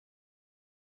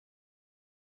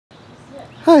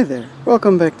Hi there,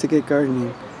 welcome back to Get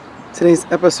Gardening. Today's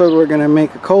episode we're going to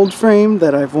make a cold frame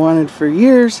that I've wanted for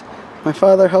years. My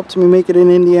father helped me make it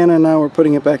in Indiana, and now we're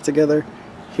putting it back together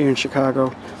here in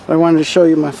Chicago. But I wanted to show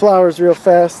you my flowers real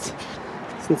fast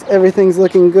since everything's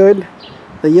looking good.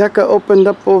 The yucca opened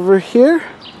up over here.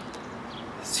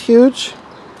 It's huge.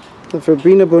 The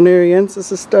Verbena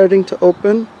bonariensis is starting to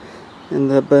open,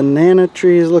 and the banana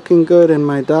tree is looking good, and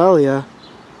my dahlia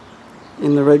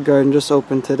in the red garden just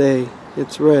opened today.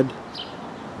 It's red.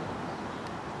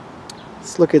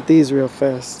 Let's look at these real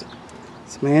fast.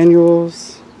 Some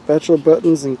annuals, bachelor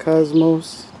buttons and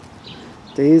cosmos,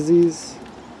 daisies.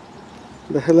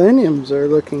 The heleniums are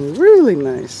looking really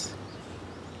nice.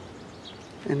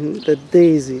 And the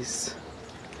daisies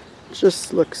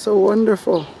just look so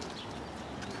wonderful.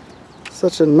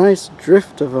 Such a nice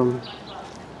drift of them.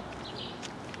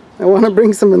 I want to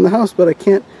bring some in the house, but I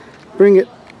can't bring it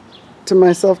to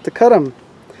myself to cut them.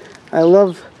 I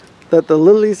love that the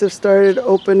lilies have started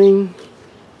opening.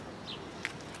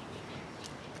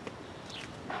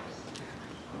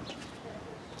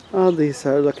 All these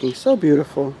are looking so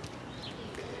beautiful.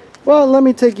 Well, let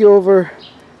me take you over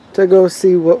to go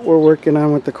see what we're working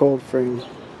on with the cold frame.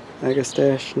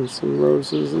 Agastache and some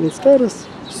roses and status.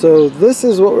 So this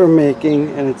is what we're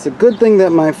making, and it's a good thing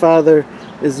that my father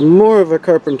is more of a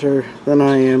carpenter than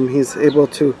I am. He's able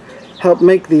to help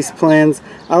make these plans.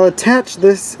 I'll attach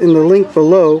this in the link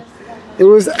below. It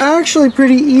was actually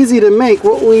pretty easy to make.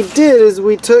 What we did is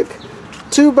we took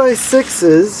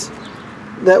 2x6s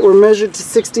that were measured to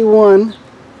 61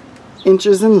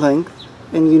 inches in length,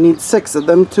 and you need 6 of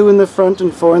them, 2 in the front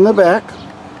and 4 in the back.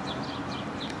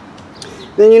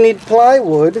 Then you need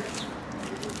plywood,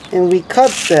 and we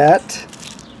cut that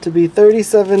to be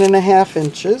 37.5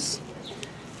 inches.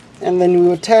 And then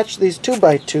you attach these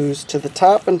 2x2s to the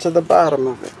top and to the bottom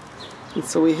of it. And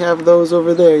so we have those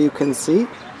over there, you can see.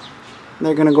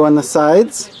 They're going to go on the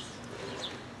sides.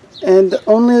 And the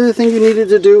only other thing you needed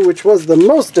to do, which was the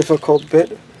most difficult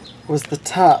bit, was the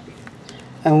top.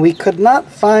 And we could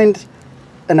not find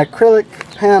an acrylic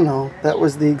panel that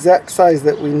was the exact size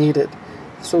that we needed.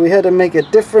 So we had to make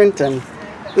it different, and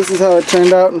this is how it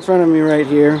turned out in front of me right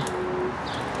here.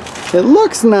 It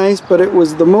looks nice, but it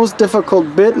was the most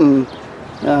difficult bit, and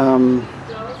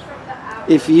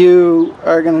if you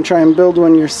are going to try and build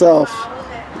one yourself,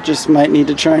 you just might need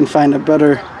to try and find a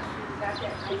better,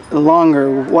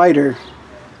 longer, wider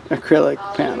acrylic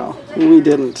panel. We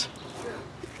didn't.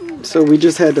 So we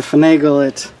just had to finagle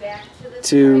it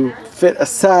to fit a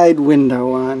side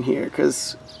window on here,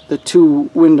 because the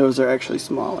 2 windows are actually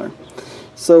smaller.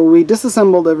 So we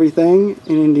disassembled everything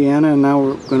in Indiana, and now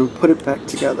we're going to put it back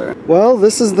together. Well,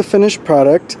 this is the finished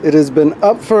product. It has been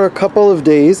up for a couple of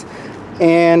days,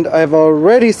 and I've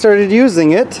already started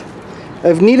using it.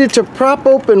 I've needed to prop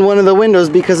open one of the windows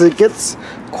because it gets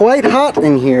quite hot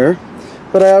in here,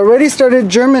 but I already started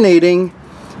germinating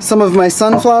some of my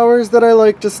sunflowers that I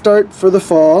like to start for the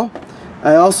fall.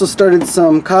 I also started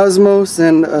some cosmos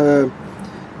and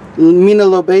Mina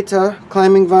lobata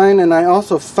climbing vine, and I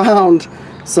also found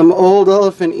some old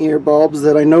elephant ear bulbs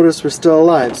that I noticed were still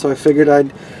alive, so I figured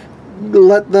I'd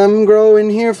let them grow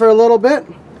in here for a little bit.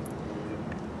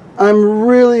 I'm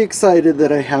really excited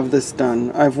that I have this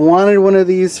done. I've wanted one of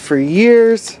these for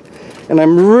years, and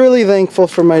I'm really thankful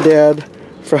for my dad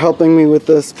for helping me with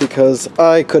this, because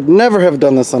I could never have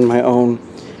done this on my own.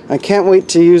 I can't wait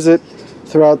to use it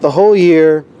throughout the whole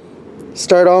year,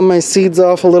 start all my seeds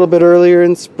off a little bit earlier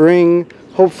in spring,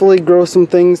 hopefully grow some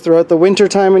things throughout the winter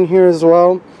time in here as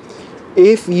well.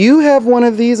 If you have one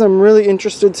of these, I'm really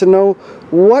interested to know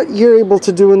what you're able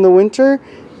to do in the winter,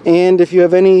 and if you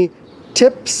have any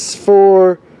tips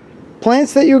for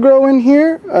plants that you grow in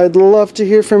here, I'd love to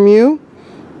hear from you.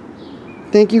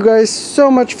 Thank you guys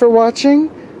so much for watching.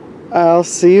 I'll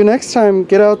see you next time.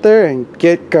 Get out there and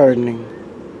get gardening.